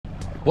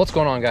What's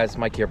going on, guys?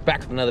 Mike here, back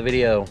with another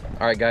video.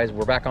 All right, guys,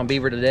 we're back on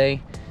Beaver today.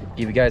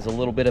 Give you guys a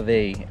little bit of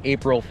a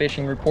April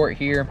fishing report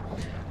here.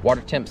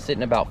 Water temp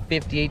sitting about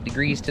 58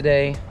 degrees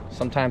today.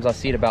 Sometimes I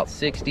see it about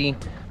 60.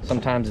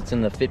 Sometimes it's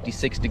in the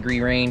 56 degree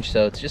range.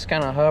 So it's just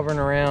kind of hovering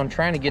around,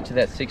 trying to get to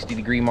that 60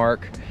 degree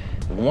mark.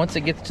 Once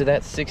it gets to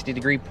that 60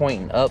 degree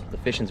point and up, the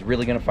fishing's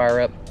really gonna fire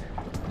up.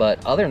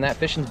 But other than that,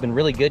 fishing's been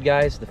really good,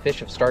 guys. The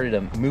fish have started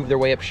to move their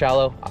way up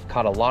shallow. I've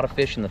caught a lot of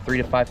fish in the 3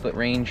 to 5 foot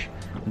range.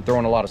 Been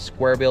throwing a lot of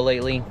square bill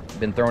lately.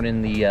 Been throwing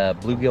in the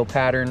bluegill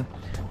pattern.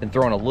 Been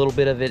throwing a little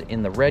bit of it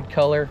in the red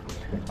color.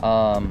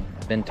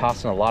 Been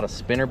tossing a lot of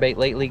spinnerbait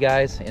lately,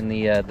 guys, in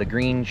the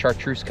green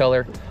chartreuse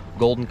color.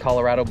 Golden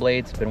Colorado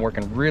blades. Been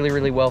working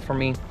really well for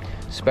me,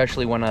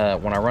 especially when I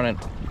run it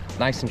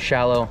nice and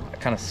shallow. I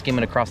kind of skim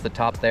it across the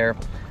top there.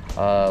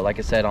 Like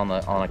I said, on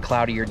a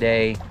cloudier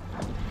day,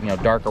 you know,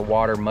 darker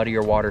water,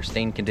 muddier water,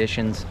 stained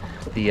conditions,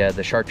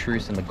 the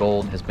chartreuse and the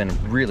gold has been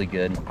really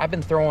good. I've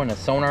been throwing a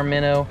sonar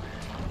minnow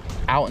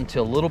out into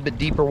a little bit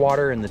deeper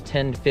water in the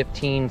 10 to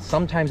 15,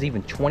 sometimes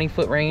even 20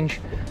 foot range.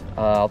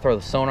 I'll throw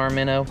the sonar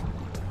minnow,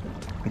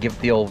 give it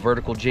the old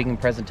vertical jigging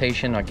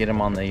presentation. I'll get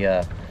them on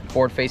the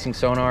forward facing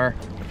sonar.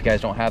 If you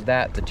guys don't have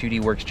that, the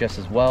 2D works just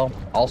as well.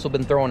 Also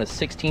been throwing a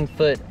 16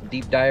 foot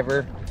deep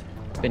diver.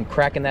 Been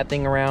cracking that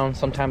thing around.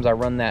 Sometimes I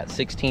run that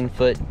 16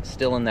 foot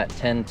still in that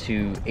 10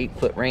 to 8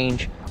 foot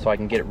range, so I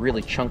can get it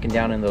really chunking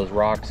down in those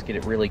rocks, get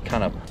it really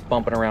kind of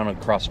bumping around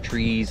across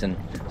trees and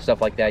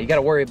stuff like that. You got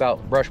to worry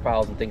about brush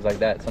piles and things like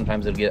that.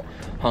 Sometimes it'll get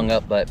hung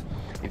up, but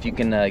if you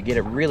can get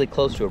it really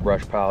close to a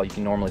brush pile, you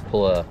can normally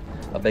pull a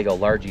big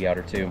old largie out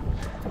or two.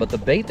 But the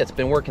bait that's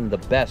been working the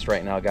best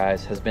right now,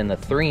 guys, has been the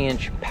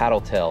 3-inch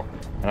paddle tail.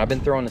 And I've been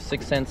throwing the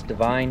 6 cents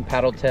Divine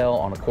paddle tail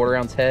on a 1/4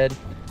 ounce head.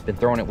 Been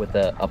throwing it with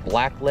a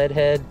black lead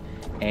head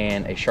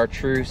and a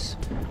chartreuse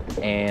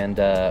and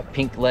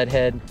pink lead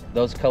head.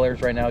 Those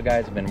colors right now,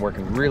 guys, have been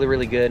working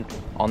really good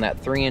on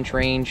that 3-inch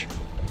range.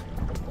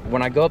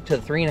 When I go up to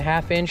the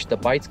 3.5 inch, the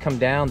bites come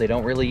down. They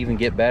don't really even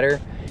get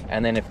better.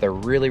 And then if they're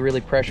really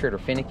pressured or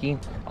finicky,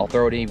 I'll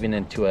throw it even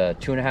into a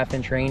 2.5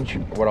 inch range.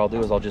 What I'll do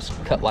is I'll just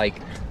cut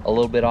like a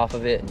little bit off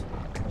of it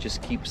and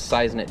just keep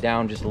sizing it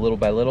down just a little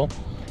by little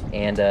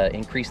and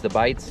increase the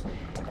bites.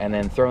 And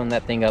then throwing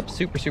that thing up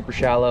super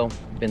shallow.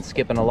 Been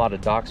skipping a lot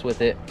of docks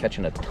with it,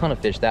 catching a ton of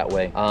fish that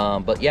way.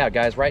 But yeah,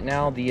 guys, right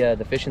now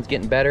the fishing's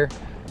getting better.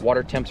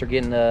 Water temps are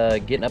getting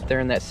up there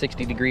in that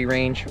 60 degree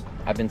range.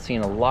 I've been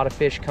seeing a lot of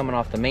fish coming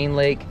off the main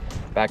lake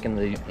back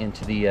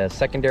into the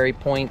secondary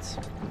points,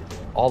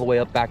 all the way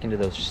up back into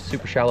those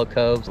super shallow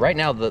coves. Right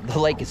now the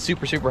lake is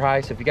super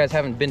high, so if you guys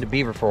haven't been to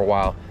Beaver for a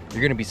while,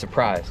 you're gonna be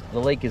surprised. The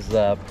lake is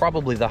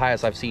probably the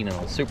highest I've seen in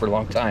a super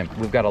long time.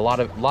 We've got a lot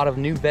of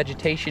new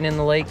vegetation in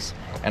the lakes,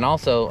 and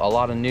also a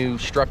lot of new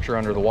structure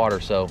under the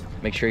water, so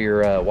make sure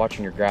you're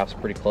watching your graphs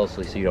pretty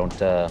closely so you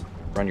don't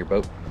run your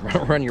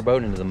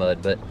boat into the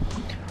mud. But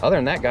other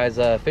than that, guys,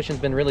 fishing's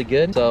been really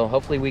good, so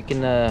hopefully we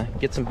can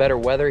get some better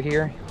weather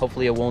here.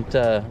 Hopefully it won't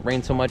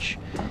rain so much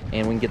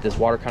and we can get this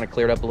water kind of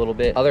cleared up a little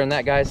bit. Other than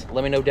that, guys,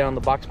 let me know down in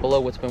the box below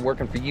what's been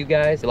working for you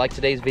guys. If you like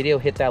today's video,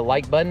 hit that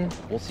like button.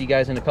 We'll see you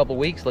guys in a couple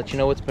weeks, let you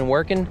know what's been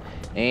working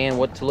and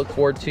what to look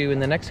forward to in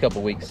the next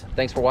couple weeks.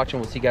 Thanks for watching.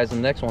 We'll see you guys in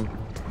the next one.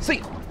 See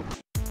ya.